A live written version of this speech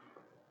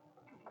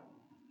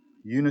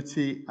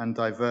unity and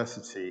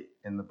diversity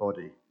in the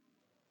body.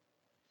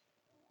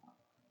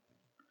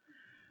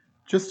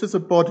 Just as a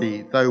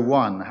body, though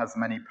one, has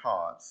many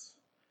parts,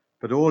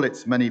 but all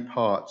its many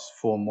parts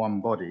form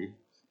one body,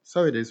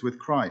 so it is with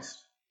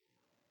Christ.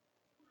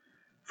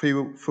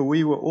 For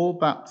we were all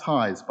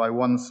baptized by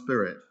one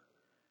Spirit,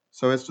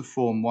 so as to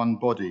form one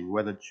body,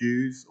 whether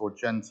Jews or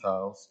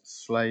Gentiles,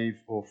 slave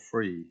or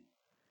free,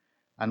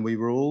 and we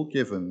were all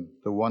given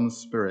the one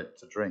Spirit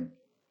to drink.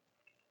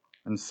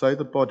 And so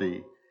the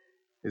body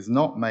is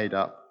not made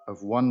up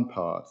of one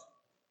part,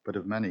 but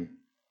of many.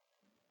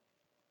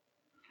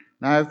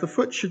 Now, if the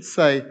foot should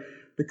say,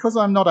 because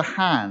I'm not a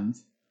hand,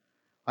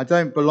 I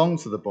don't belong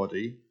to the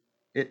body,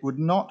 it would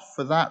not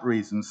for that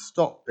reason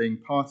stop being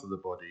part of the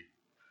body.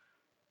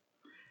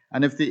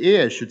 And if the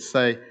ear should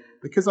say,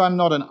 because I'm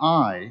not an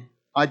eye,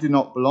 I do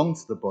not belong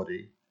to the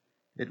body,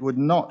 it would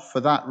not for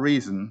that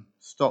reason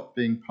stop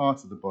being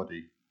part of the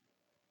body.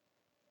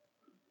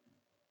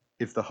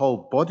 If the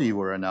whole body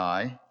were an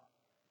eye,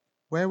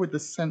 where would the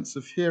sense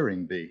of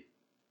hearing be?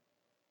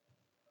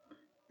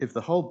 If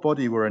the whole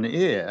body were an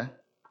ear,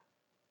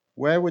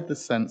 where would the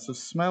sense of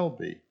smell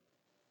be?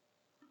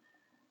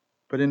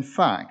 But in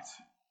fact,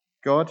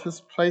 God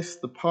has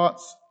placed the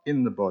parts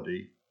in the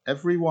body,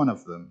 every one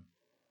of them,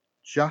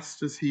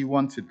 just as he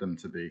wanted them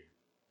to be.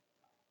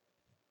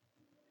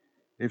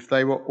 If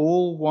they were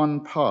all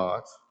one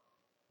part,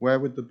 where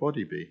would the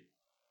body be?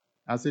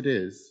 As it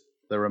is,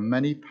 there are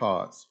many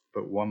parts,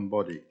 but one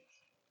body.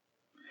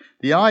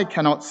 The eye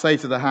cannot say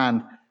to the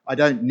hand, I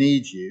don't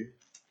need you.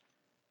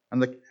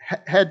 And the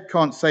head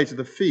can't say to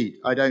the feet,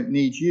 I don't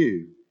need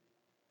you.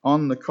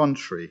 On the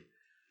contrary,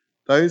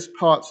 those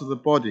parts of the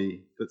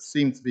body that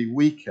seem to be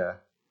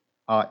weaker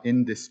are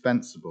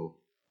indispensable.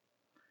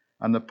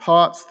 And the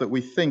parts that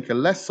we think are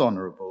less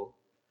honourable,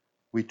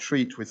 we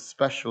treat with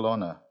special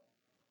honour.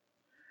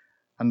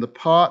 And the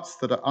parts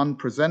that are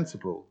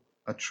unpresentable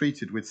are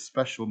treated with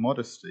special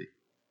modesty,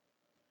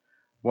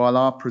 while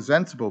our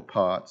presentable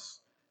parts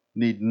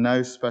need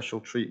no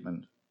special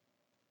treatment.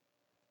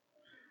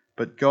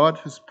 But God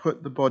has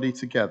put the body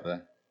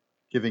together,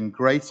 giving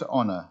greater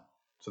honour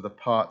to the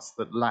parts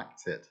that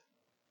lacked it,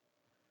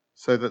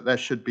 so that there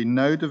should be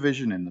no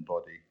division in the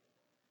body,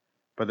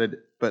 but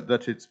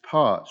that its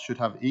parts should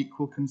have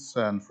equal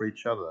concern for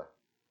each other.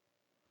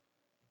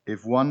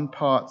 If one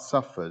part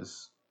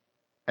suffers,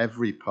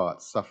 every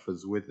part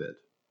suffers with it.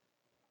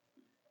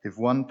 If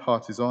one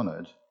part is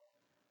honoured,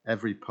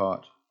 every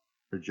part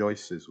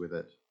rejoices with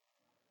it.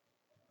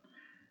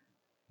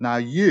 Now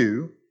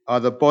you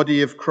are the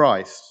body of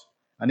Christ,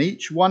 and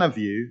each one of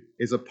you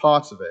is a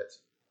part of it.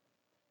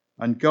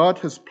 And God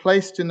has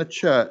placed in the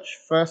church,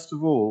 first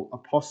of all,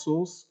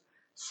 apostles,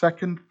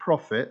 second,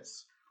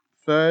 prophets,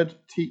 third,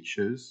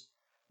 teachers,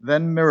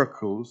 then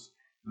miracles,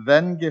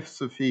 then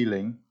gifts of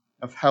healing,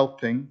 of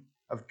helping,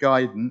 of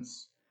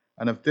guidance,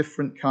 and of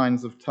different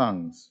kinds of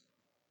tongues.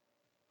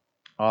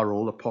 Are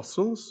all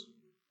apostles?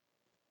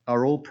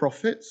 Are all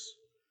prophets?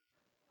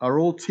 Are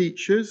all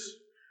teachers?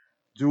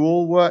 Do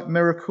all work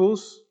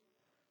miracles?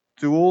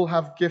 Do all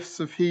have gifts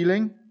of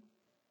healing?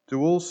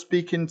 Do all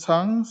speak in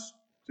tongues?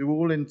 Do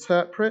all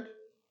interpret?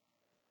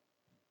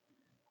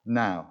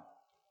 Now,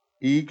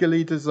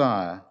 eagerly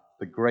desire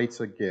the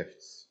greater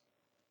gifts.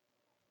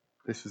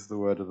 This is the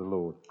word of the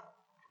Lord.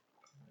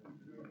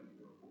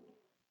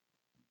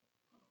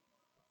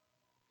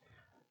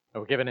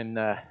 We're given in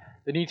the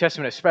New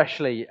Testament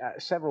especially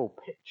several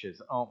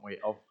pictures, aren't we,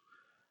 of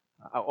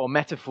or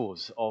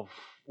metaphors of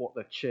what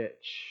the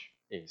church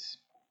is.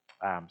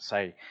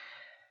 The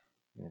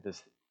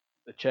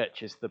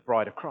church is the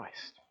bride of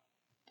Christ.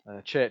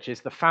 The church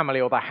is the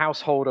family or the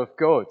household of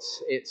God.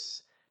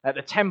 It's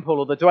the temple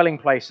or the dwelling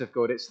place of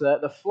God. It's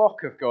the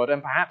flock of God.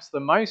 And perhaps the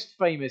most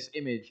famous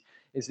image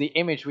is the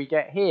image we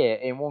get here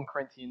in 1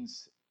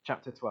 Corinthians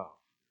chapter 12.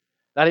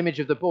 That image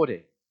of the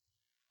body.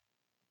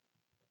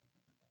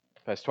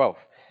 Verse 12.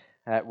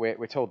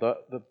 We're told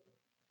that the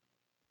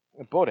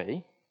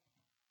body,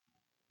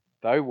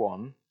 though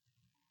one,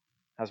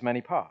 has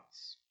many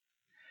parts.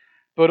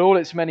 But all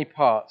its many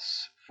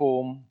parts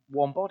form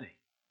one body.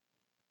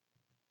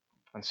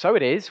 And so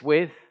it is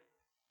with,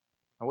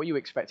 and what are you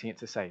expecting it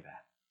to say there?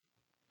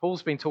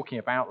 Paul's been talking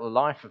about the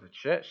life of the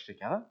church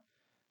together.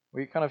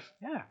 We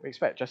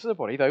expect just as a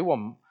body, though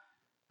one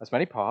has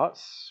many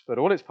parts, but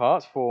all its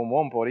parts form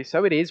one body,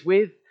 so it is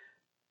with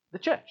the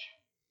church.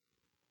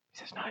 He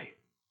says, no.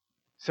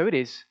 So it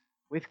is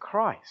with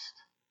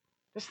Christ.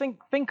 Just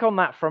think on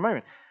that for a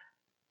moment.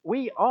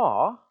 We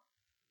are,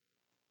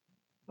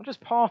 not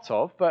just part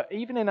of, but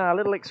even in our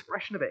little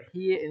expression of it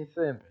here in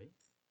Thurnbury,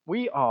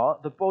 we are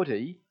the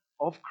body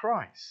of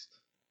Christ.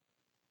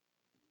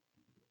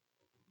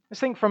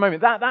 Let's think for a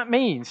moment. That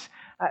means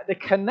the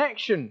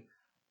connection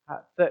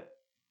that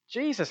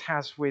Jesus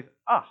has with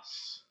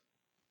us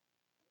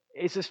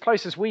is as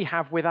close as we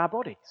have with our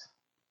bodies.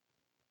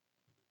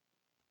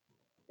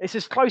 It's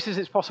as close as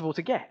it's possible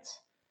to get.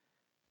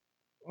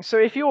 So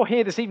if you're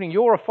here this evening,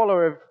 you're a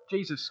follower of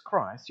Jesus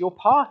Christ, you're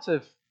part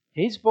of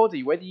his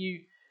body, whether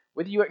you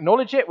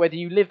acknowledge it, whether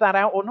you live that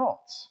out or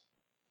not.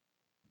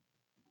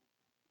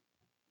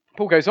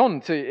 Paul goes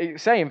on to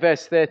say in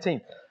verse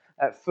 13,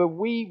 for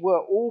we were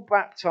all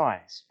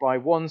baptized by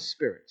one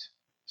Spirit,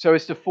 so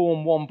as to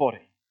form one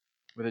body,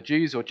 whether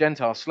Jews or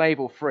Gentiles, slave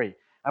or free,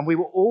 and we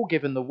were all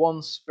given the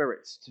one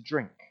Spirit to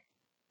drink.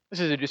 This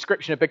is a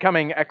description of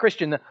becoming a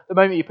Christian. The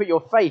moment you put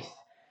your faith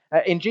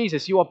in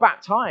Jesus, you are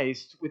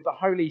baptized with the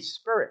Holy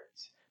Spirit.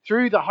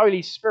 Through the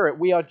Holy Spirit,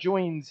 we are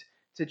joined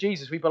to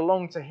Jesus. We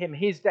belong to him.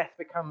 His death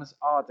becomes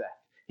our death.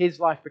 His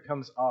life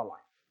becomes our life.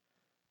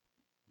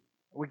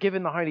 We're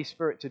given the Holy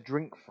Spirit to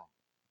drink from.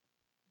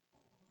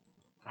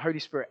 The Holy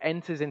Spirit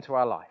enters into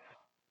our life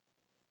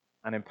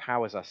and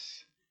empowers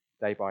us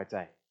day by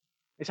day.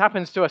 This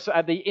happens to us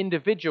at the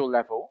individual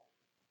level.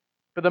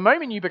 But the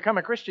moment you become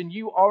a Christian,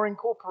 you are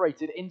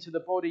incorporated into the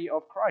body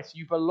of Christ.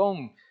 You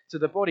belong to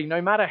the body,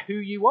 no matter who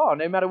you are,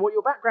 no matter what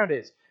your background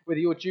is,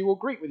 whether you're Jew or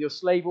Greek, whether you're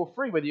slave or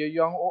free, whether you're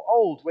young or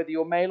old, whether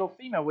you're male or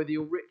female, whether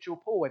you're rich or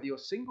poor, whether you're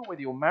single,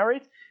 whether you're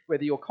married,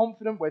 whether you're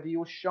confident, whether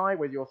you're shy,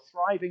 whether you're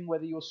thriving,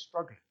 whether you're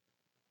struggling.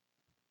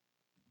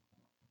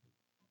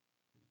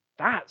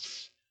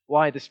 That's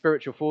why the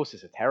spiritual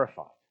forces are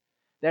terrified.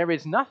 There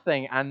is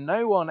nothing and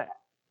no one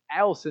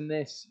else in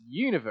this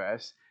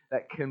universe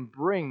that can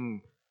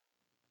bring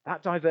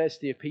that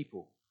diversity of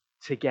people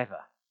together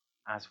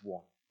as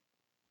one.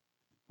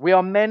 We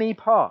are many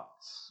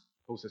parts,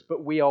 Paul says,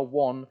 but we are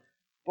one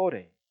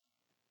body.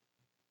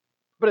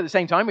 But at the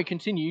same time, we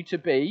continue to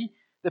be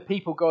the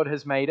people God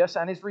has made us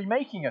and is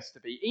remaking us to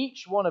be.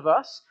 Each one of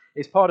us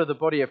is part of the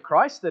body of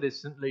Christ, that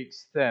is St.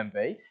 Luke's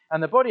Thurmby,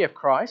 and the body of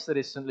Christ, that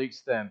is St.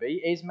 Luke's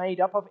Thurmby, is made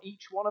up of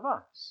each one of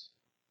us.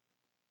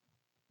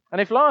 And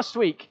if last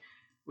week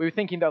we were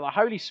thinking that the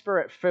Holy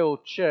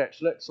Spirit-filled church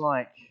looks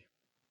like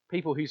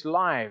people whose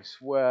lives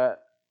were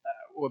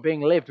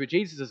being lived with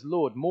Jesus as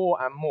Lord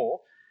more and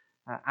more,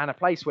 and a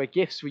place where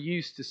gifts were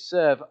used to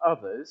serve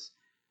others,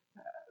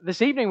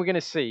 this evening we're going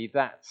to see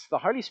that the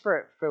Holy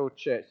Spirit-filled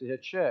church is a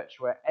church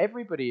where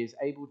everybody is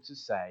able to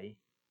say,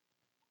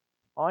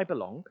 I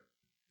belong,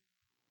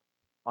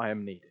 I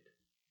am needed.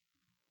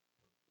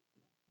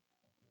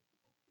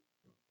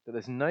 That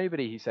there's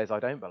nobody who says, I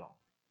don't belong.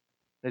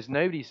 There's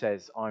nobody who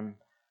says,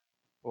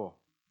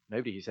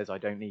 nobody who says, I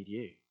don't need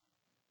you.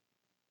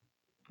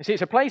 You see,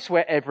 it's a place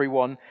where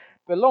everyone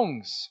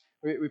belongs.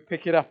 We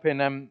pick it up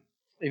in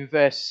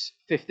verse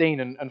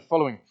 15 and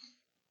following.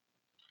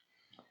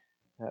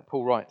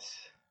 Paul writes,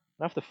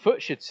 now if the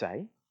foot should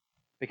say,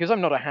 because I'm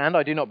not a hand,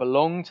 I do not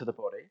belong to the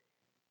body,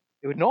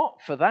 it would not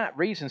for that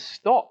reason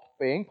stop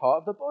being part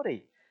of the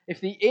body. If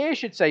the ear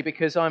should say,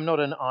 because I'm not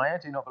an eye, I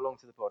do not belong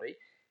to the body,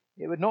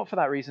 it would not for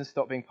that reason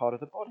stop being part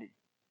of the body.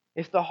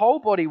 If the whole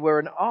body were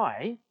an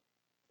eye,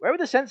 where would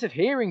the sense of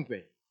hearing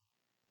be?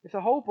 If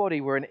the whole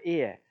body were an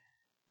ear,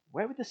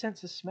 where would the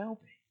sense of smell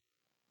be?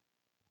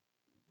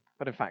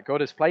 But in fact, God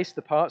has placed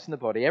the parts in the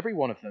body, every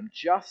one of them,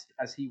 just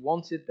as he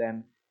wanted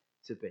them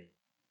to be.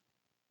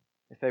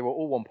 If they were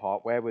all one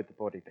part, where would the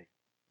body be?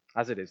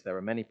 As it is, there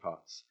are many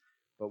parts,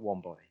 but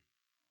one body.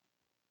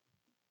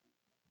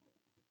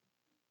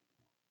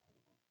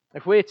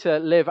 If we're to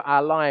live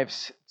our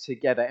lives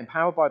together,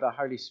 empowered by the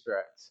Holy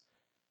Spirit,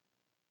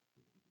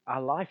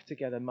 our life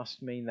together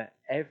must mean that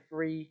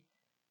every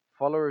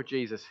follower of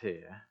Jesus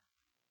here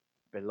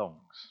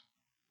belongs.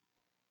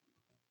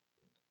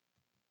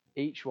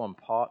 Each one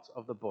part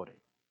of the body.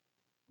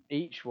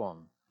 Each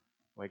one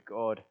where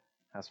God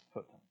has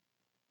put them.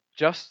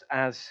 Just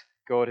as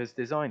God has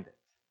designed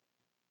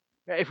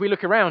it. If we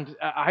look around,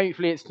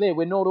 hopefully it's clear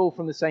we're not all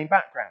from the same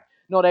background.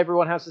 Not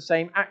everyone has the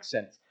same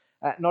accent.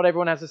 Not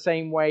everyone has the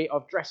same way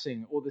of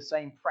dressing or the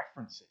same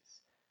preferences.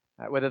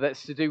 Whether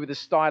that's to do with the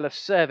style of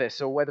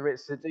service or whether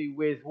it's to do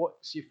with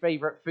what's your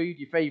favourite food,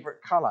 your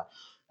favourite colour.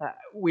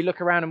 We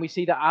look around and we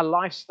see that our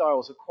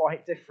lifestyles are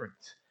quite different.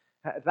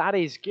 That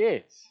is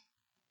good.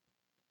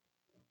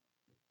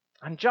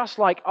 And just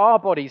like our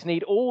bodies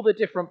need all the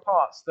different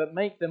parts that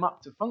make them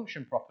up to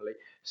function properly,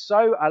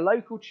 so a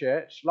local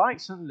church like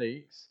St.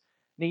 Luke's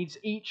needs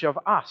each of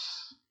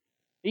us,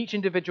 each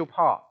individual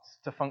part,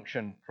 to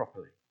function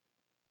properly.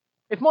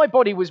 If my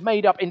body was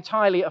made up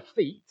entirely of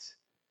feet,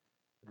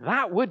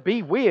 that would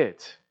be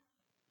weird.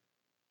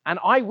 And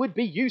I would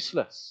be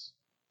useless.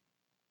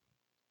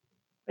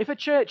 If a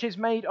church is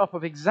made up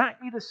of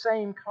exactly the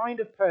same kind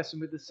of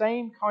person with the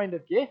same kind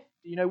of gift,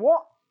 you know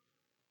what?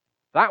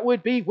 That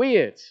would be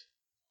weird.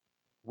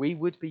 We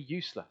would be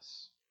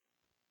useless.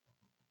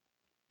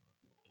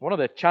 One of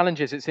the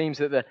challenges it seems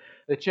that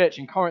the church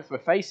in Corinth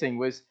were facing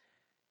was,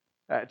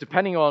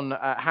 depending on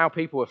how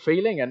people were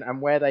feeling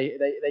and where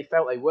they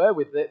felt they were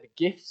with the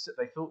gifts that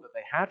they thought that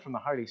they had from the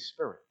Holy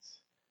Spirit,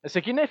 a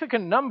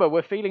significant number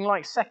were feeling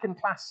like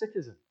second-class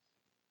citizens.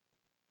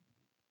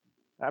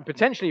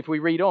 Potentially, if we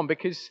read on,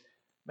 because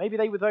maybe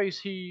they were those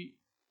who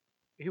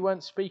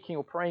weren't speaking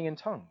or praying in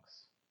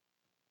tongues.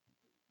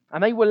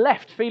 And they were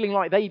left feeling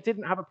like they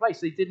didn't have a place,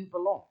 they didn't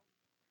belong.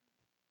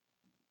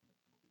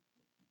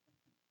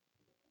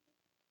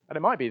 And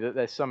it might be that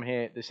there's some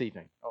here this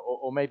evening,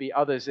 or maybe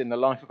others in the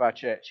life of our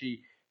church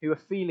who are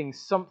feeling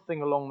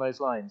something along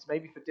those lines,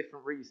 maybe for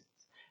different reasons.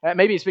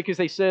 Maybe it's because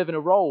they serve in a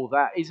role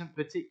that isn't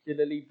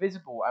particularly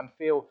visible and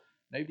feel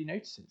nobody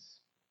notices.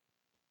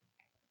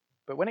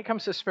 But when it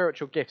comes to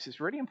spiritual gifts, it's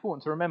really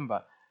important to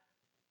remember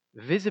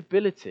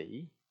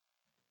visibility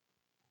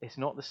is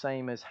not the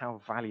same as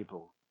how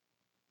valuable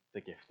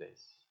the gift is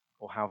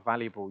or how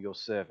valuable your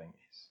serving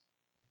is.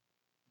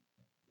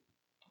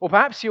 Or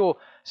perhaps you're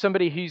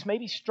somebody who's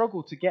maybe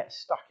struggled to get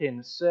stuck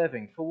in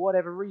serving for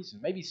whatever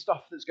reason. Maybe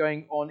stuff that's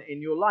going on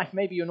in your life.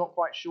 Maybe you're not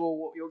quite sure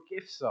what your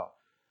gifts are.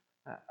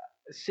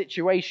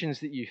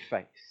 Situations that you've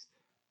faced.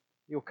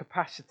 Your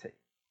capacity.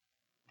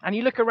 And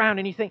you look around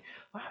and you think,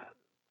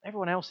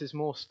 everyone else is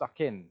more stuck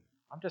in.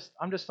 I'm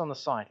just on the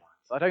sidelines.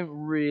 I don't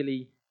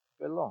really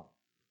belong.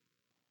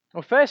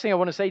 Well, first thing I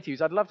want to say to you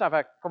is I'd love to have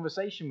a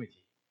conversation with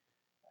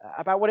you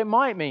about what it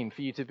might mean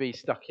for you to be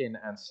stuck in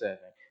and serving.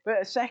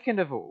 But second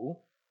of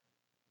all,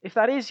 if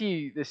that is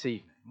you this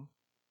evening,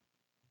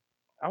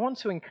 I want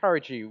to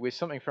encourage you with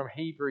something from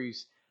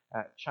Hebrews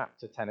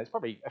chapter 10. It's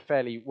probably a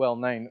fairly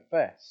well-known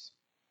verse.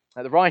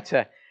 The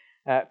writer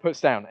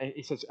puts down,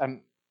 he says,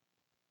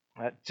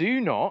 do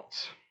not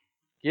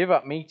give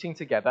up meeting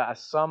together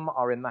as some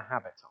are in the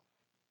habit of.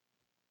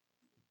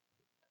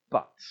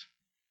 But,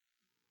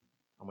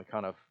 and we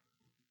kind of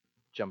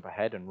jump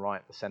ahead and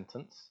write the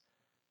sentence.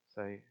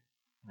 So,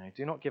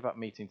 do not give up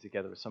meeting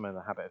together as some are in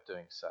the habit of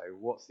doing so.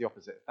 What's the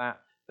opposite of that?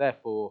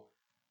 Therefore,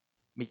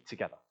 meet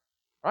together.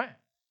 Right?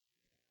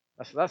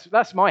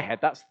 That's my head.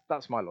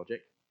 That's my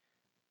logic.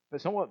 But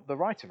it's not what the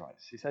writer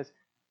writes. He says,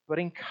 but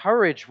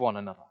encourage one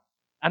another.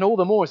 And all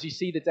the more as you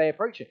see the day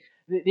approaching.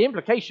 The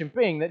implication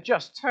being that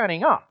just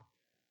turning up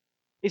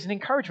is an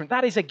encouragement.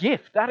 That is a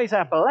gift. That is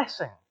a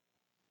blessing.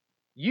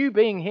 You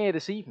being here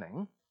this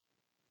evening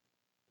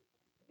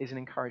is an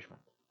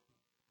encouragement.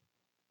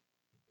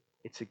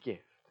 It's a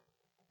gift.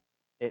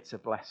 It's a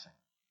blessing.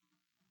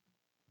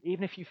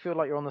 Even if you feel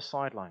like you're on the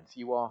sidelines,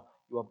 you are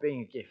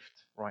being a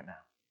gift right now.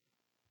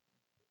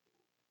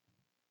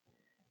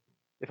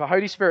 If a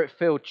Holy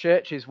Spirit-filled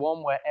church is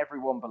one where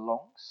everyone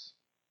belongs,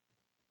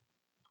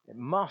 it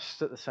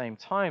must at the same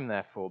time,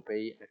 therefore,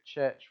 be a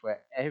church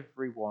where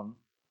everyone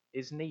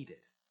is needed.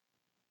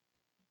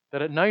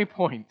 That at no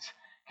point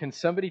can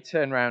somebody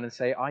turn around and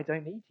say, I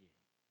don't need you.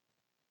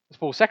 That's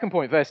Paul's second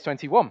point, verse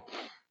 21.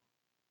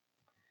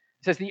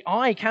 It says, the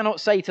eye cannot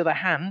say to the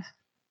hand,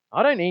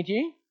 I don't need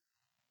you.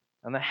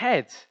 And the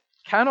head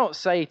cannot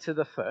say to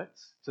the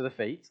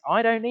feet,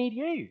 I don't need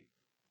you.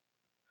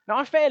 Now,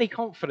 I'm fairly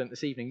confident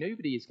this evening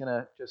nobody is going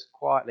to just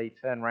quietly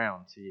turn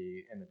round to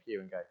you in the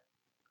pew and go,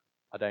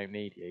 I don't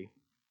need you.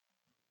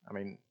 I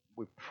mean,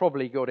 we've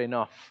probably got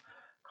enough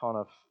kind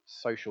of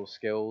social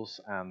skills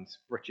and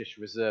British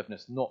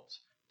reservedness not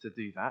to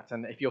do that.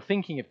 And if you're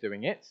thinking of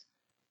doing it,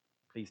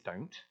 please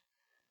don't.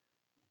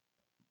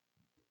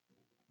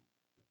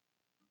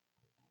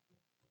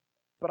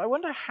 But I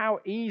wonder how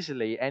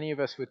easily any of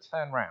us would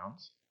turn round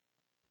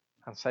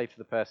and say to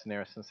the person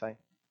near us and say,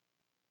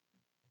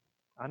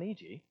 I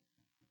need you.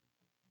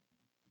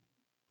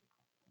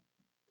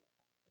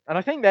 And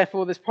I think,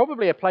 therefore, there's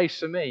probably a place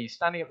for me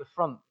standing at the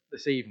front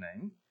this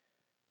evening,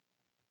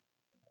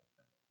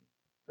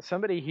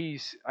 somebody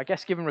who's, I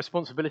guess, given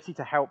responsibility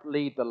to help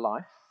lead the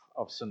life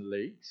of St.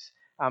 Luke's,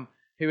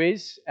 who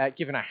is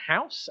given a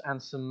house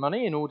and some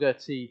money in order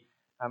to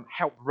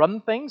help run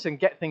things and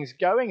get things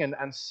going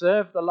and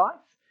serve the life.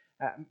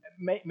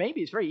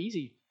 Maybe it's very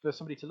easy for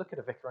somebody to look at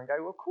a vicar and go,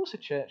 well, of course a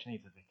church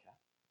needs a vicar.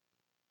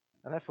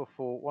 And therefore,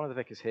 for one of the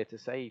vicars here to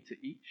say to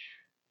each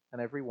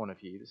and every one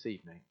of you this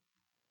evening,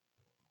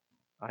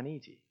 I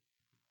need you.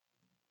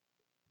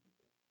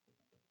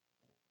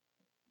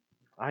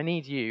 I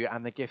need you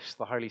and the gifts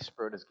the Holy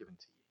Spirit has given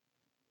to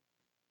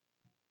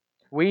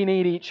you. We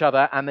need each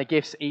other and the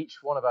gifts each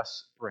one of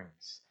us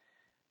brings.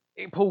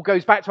 Paul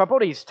goes back to our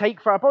bodies.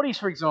 Take for our bodies,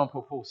 for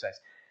example, Paul says.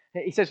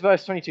 He says,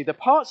 verse 22, the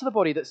parts of the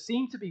body that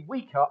seem to be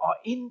weaker are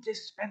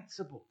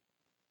indispensable.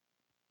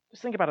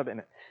 Just think about it a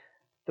minute.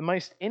 The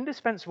most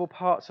indispensable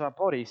parts of our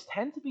bodies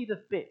tend to be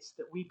the bits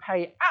that we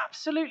pay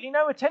absolutely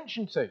no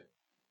attention to.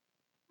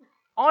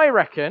 I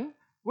reckon,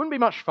 wouldn't be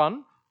much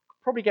fun,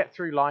 probably get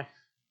through life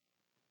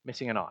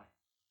missing an eye.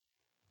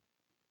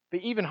 Be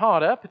even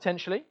harder,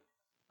 potentially,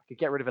 I could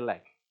get rid of a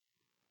leg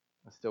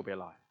and still be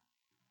alive.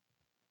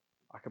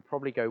 I could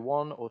probably go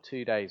 1 or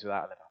 2 days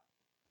without a liver.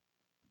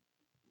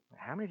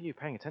 How many of you are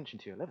paying attention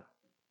to your liver?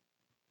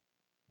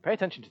 Pay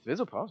attention to the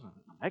visible parts, my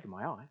leg and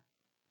my eye.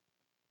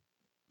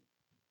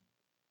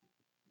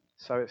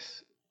 So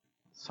it's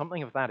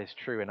something of that is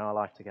true in our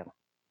life together.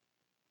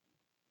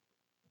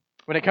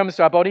 When it comes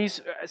to our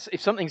bodies, if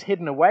something's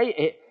hidden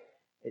away,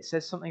 it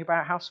says something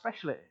about how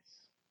special it is.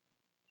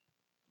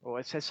 Or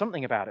it says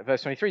something about it.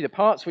 Verse 23, the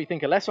parts we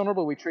think are less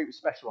honourable, we treat with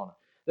special honour.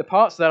 The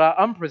parts that are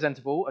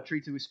unpresentable are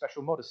treated with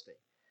special modesty,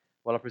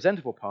 while our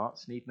presentable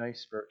parts need no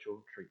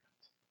spiritual treatment.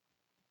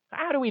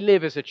 How do we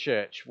live as a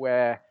church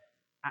where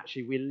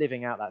actually we're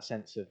living out that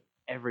sense of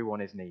everyone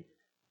is needed?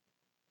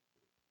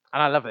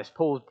 And I love this.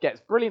 Paul gets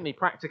brilliantly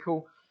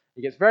practical.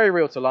 He gets very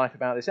real to life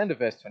about this. End of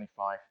verse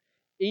 25.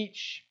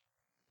 Each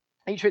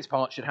of its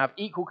parts should have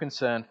equal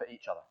concern for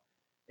each other.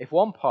 If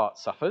one part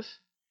suffers,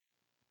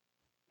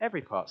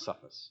 every part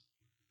suffers.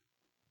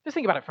 Just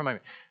think about it for a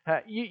moment.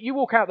 You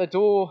walk out the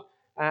door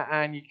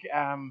and you,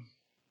 I was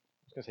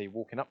going to say you're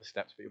walking up the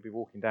steps, but you'll be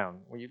walking down.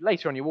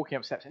 Later on, you're walking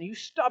up steps and you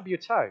stub your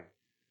toe.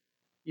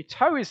 Your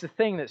toe is the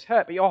thing that's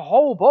hurt, but your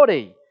whole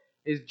body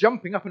is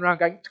jumping up and around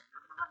going...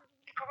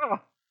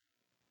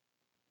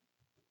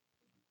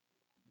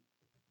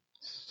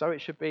 So it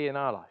should be in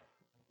our life,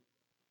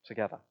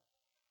 together.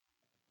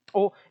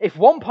 Or if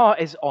one part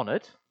is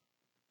honoured,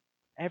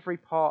 every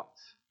part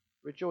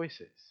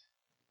rejoices.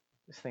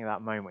 Just think of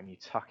that moment when you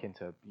tuck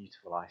into a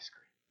beautiful ice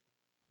cream.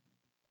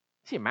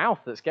 It's your mouth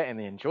that's getting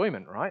the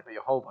enjoyment, right? But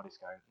your whole body's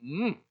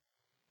going,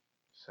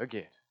 so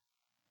good.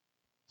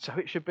 So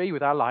it should be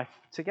with our life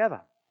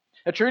together.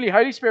 A truly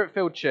Holy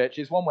Spirit-filled church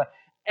is one where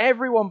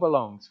everyone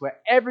belongs, where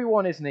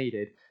everyone is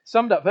needed.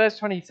 Summed up, verse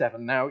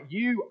 27, now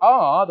you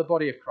are the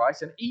body of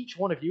Christ and each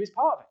one of you is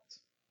part of it.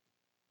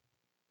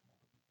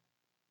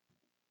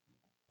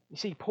 You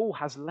see, Paul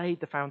has laid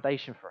the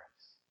foundation for us.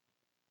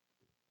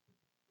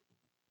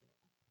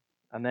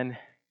 And then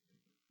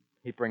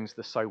he brings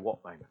the so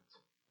what moment.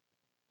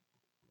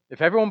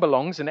 If everyone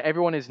belongs and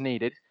everyone is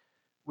needed,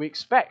 we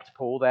expect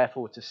Paul,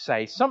 therefore, to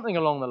say something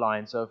along the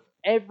lines of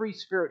every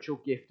spiritual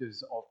gift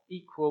is of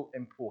equal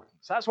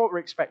importance. That's what we're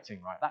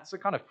expecting, right? That's the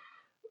kind of,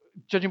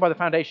 judging by the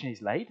foundation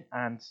he's laid.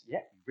 And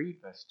read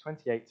verse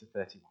 28 to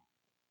 31.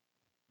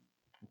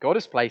 God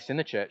has placed in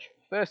the church,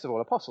 first of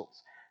all,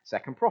 apostles,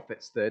 second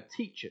prophets, third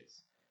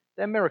teachers,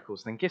 then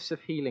miracles, then gifts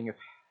of healing, of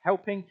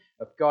helping,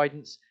 of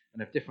guidance,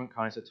 and of different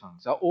kinds of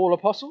tongues. Are all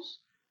apostles?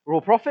 Are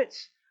all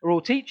prophets? Are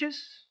all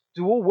teachers?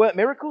 Do all work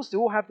miracles? Do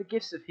all have the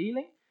gifts of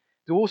healing?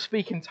 Do all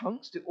speak in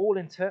tongues? Do all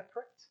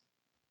interpret?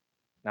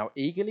 Now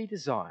eagerly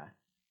desire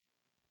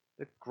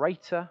the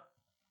greater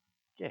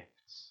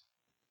gifts.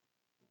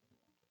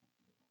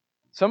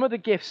 Some of the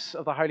gifts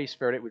of the Holy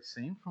Spirit, it would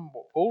seem, from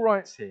what Paul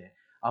writes here,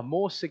 are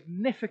more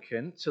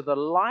significant to the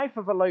life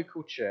of a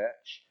local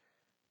church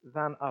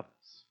than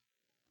others.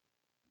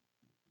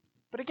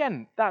 But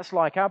again, that's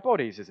like our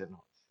bodies, is it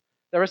not?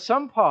 There are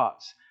some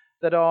parts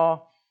that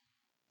are,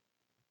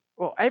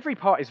 every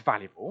part is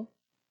valuable.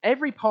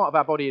 Every part of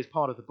our body is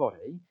part of the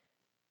body,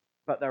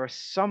 but there are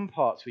some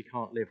parts we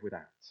can't live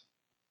without,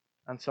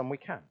 and some we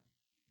can.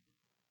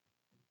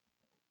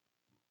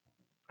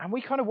 And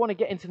we kind of want to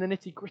get into the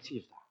nitty-gritty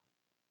of that.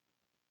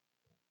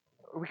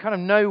 We kind of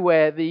know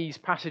where these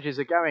passages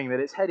are going, that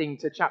it's heading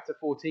to chapter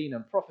 14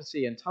 and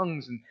prophecy and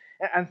tongues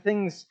and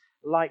things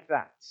like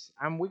that.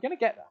 And we're going to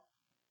get there.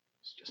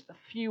 It's just a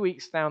few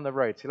weeks down the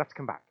road, so you'll have to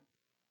come back.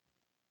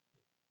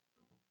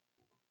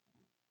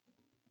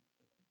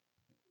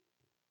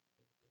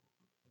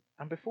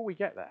 And before we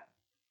get there,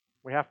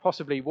 we have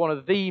possibly one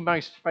of the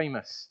most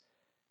famous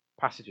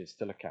passages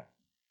to look at,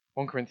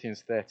 1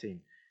 Corinthians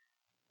 13,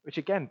 which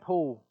again,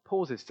 Paul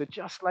pauses to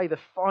just lay the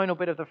final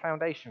bit of the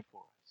foundation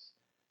for us,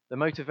 the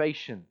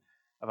motivation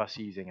of us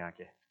using our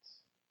gifts.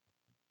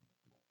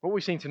 What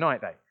we've seen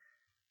tonight, though,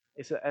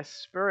 is a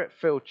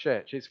spirit-filled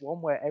church. It's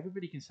one where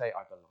everybody can say,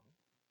 I belong.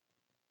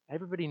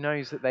 Everybody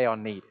knows that they are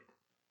needed.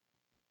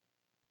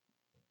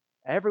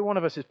 Every one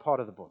of us is part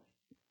of the body.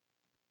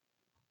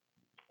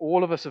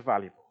 All of us are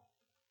valuable.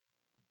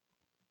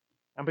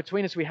 And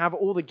between us, we have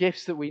all the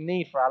gifts that we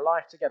need for our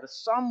life together.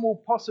 Some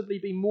will possibly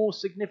be more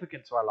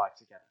significant to our life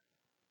together.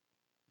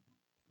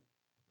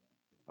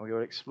 And we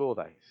will explore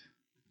those.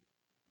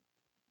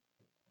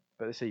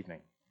 But this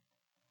evening,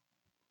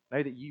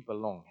 know that you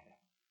belong here.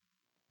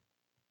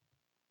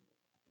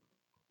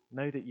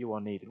 Know that you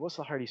are needed. What's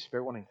the Holy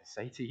Spirit wanting to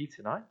say to you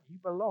tonight? You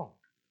belong.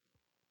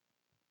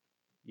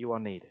 You are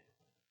needed.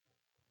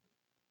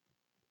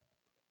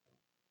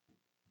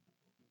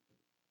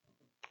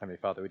 Heavenly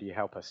Father, would you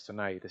help us to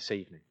know this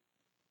evening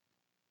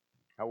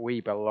that we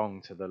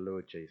belong to the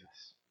Lord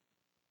Jesus.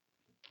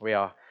 We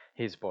are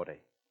his body.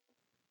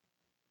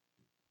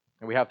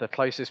 And we have the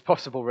closest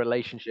possible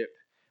relationship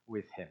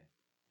with him.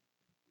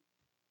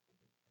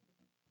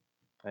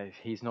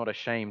 He's not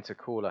ashamed to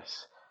call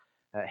us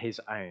his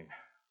own.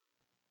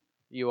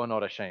 You are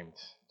not ashamed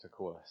to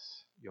call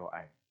us your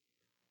own.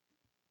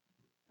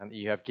 And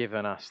you have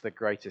given us the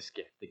greatest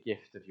gift, the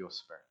gift of your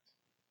Spirit.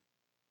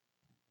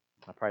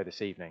 I pray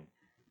this evening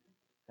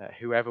that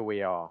whoever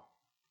we are,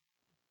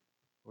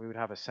 we would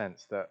have a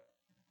sense that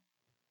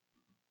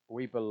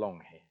we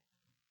belong here.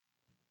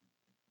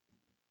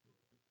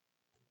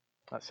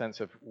 That sense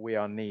of we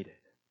are needed.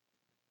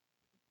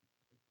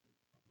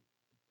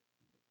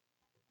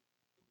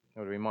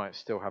 Or we might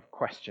still have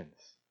questions.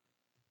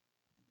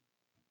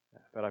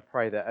 But I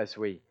pray that as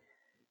we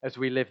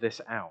live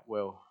this out,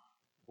 we'll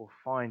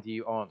find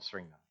you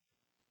answering them.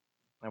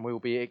 And we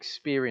will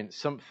experience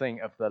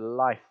something of the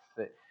life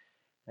that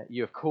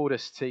you have called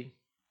us to.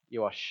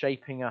 You are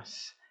shaping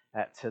us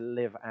to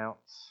live out.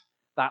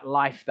 That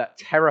life that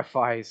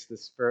terrifies the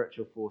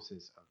spiritual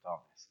forces of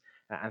darkness.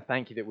 And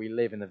thank you that we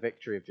live in the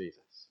victory of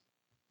Jesus.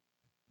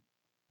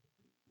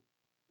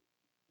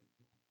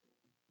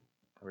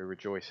 And we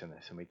rejoice in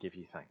this and we give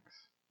you thanks.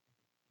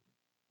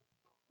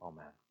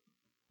 Amen.